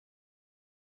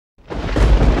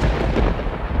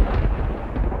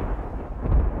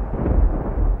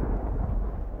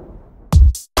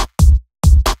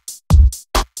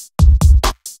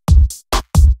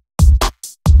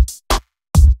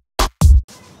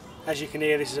As you can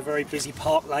hear, this is a very busy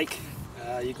park lake.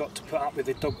 You've got to put up with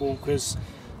the dog walkers,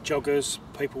 joggers,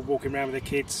 people walking around with their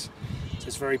kids, so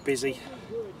it's very busy.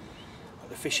 But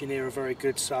the fishing here are very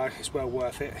good, so it's well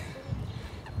worth it.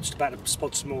 Just about to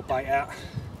spot some more bait out.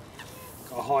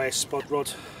 Got a highest spod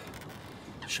rod,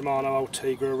 Shimano Old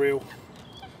Tigra reel,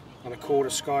 and a quarter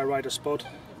Sky Raider spod.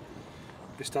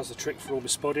 This does the trick for all my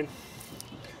spodding.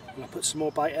 And I'll put some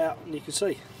more bait out and you can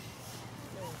see.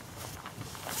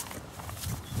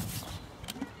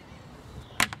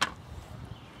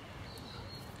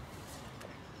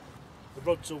 The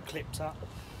rod's all clipped up,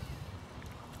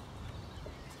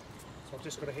 so I've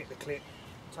just got to hit the clip,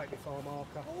 take my far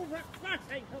marker. Oh, that flash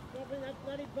ain't hooked up in that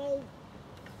bloody bowl.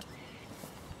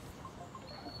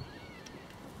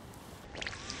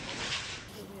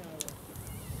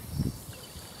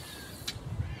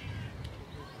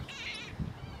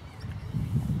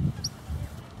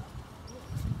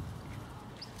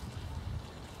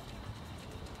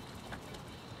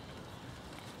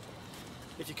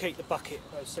 If you keep the bucket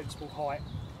at a sensible height,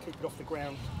 keep it off the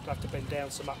ground, you don't have to bend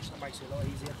down so much, that makes it a lot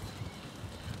easier.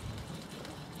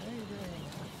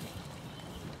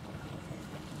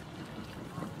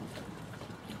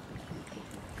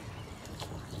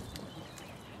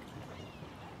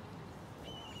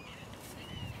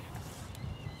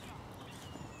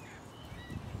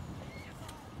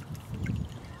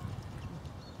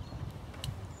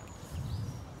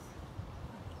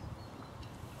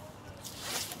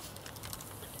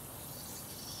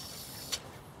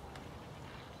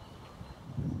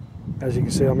 As you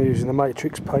can see, I'm using the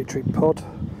Matrix Patriot pod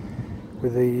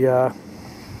with the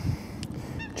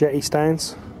jetty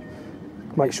stands.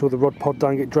 Make sure the rod pod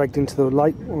don't get dragged into the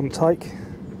lake on take.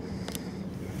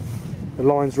 The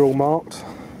lines are all marked,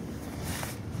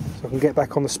 so I can get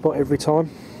back on the spot every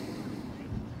time.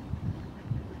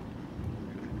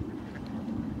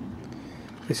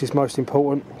 This is most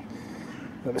important,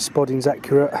 that the spodding's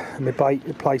accurate and the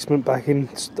bait placement back in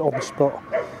on the spot.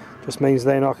 Just means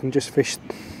then I can just fish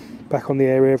back on the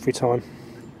area every time.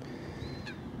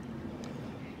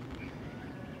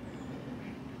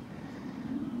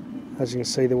 As you can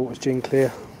see, the water's gin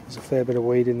clear. There's a fair bit of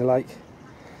weed in the lake.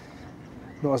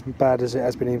 Not as bad as it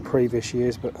has been in previous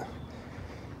years, but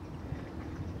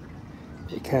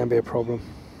it can be a problem.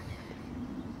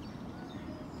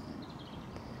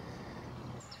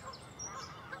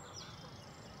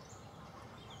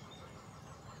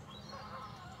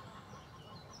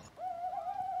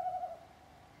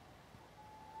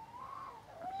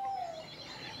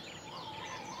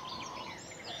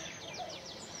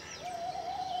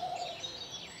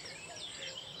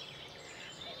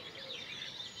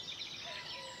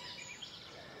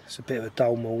 It's a bit of a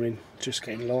dull morning, just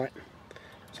getting light.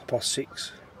 It's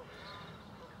 6:30.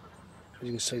 As you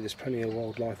can see, there's plenty of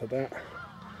wildlife about,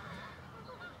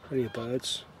 plenty of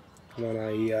birds. I'm on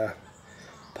a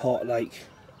park lake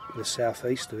in the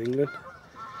southeast of England.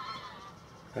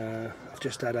 I've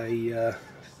just had a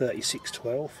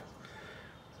 3612,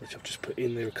 which I've just put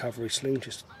in the recovery sling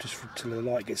just till the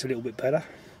light gets a little bit better,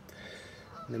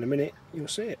 and in a minute you'll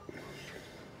see it.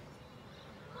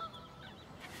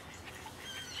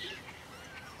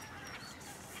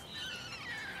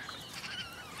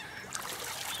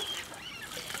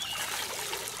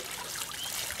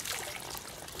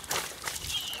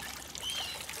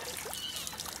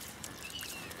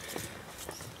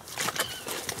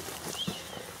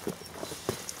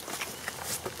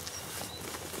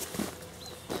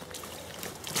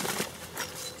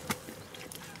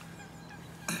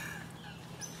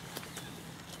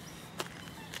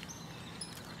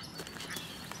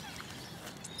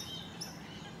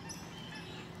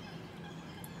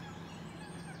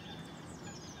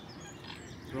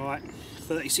 Right,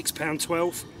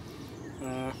 £36.12.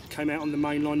 Came out on the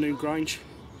mainline Noon Grange.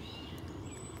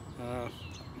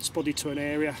 Spotted to an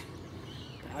area,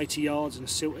 80 yards in a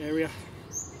silt area.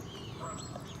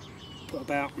 Put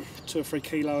about 2 or 3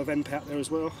 kilo of hemp out there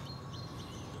as well.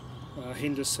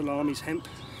 Hinders, salamis, hemp.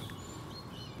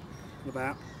 And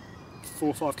about 4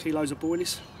 or 5 kilos of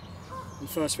boilies. And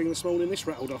first thing this morning, this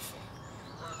rattled off.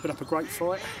 Put up a great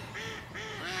fight.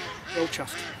 Well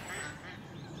chuffed.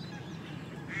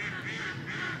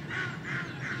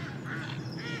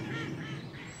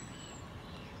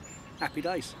 Happy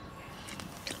days.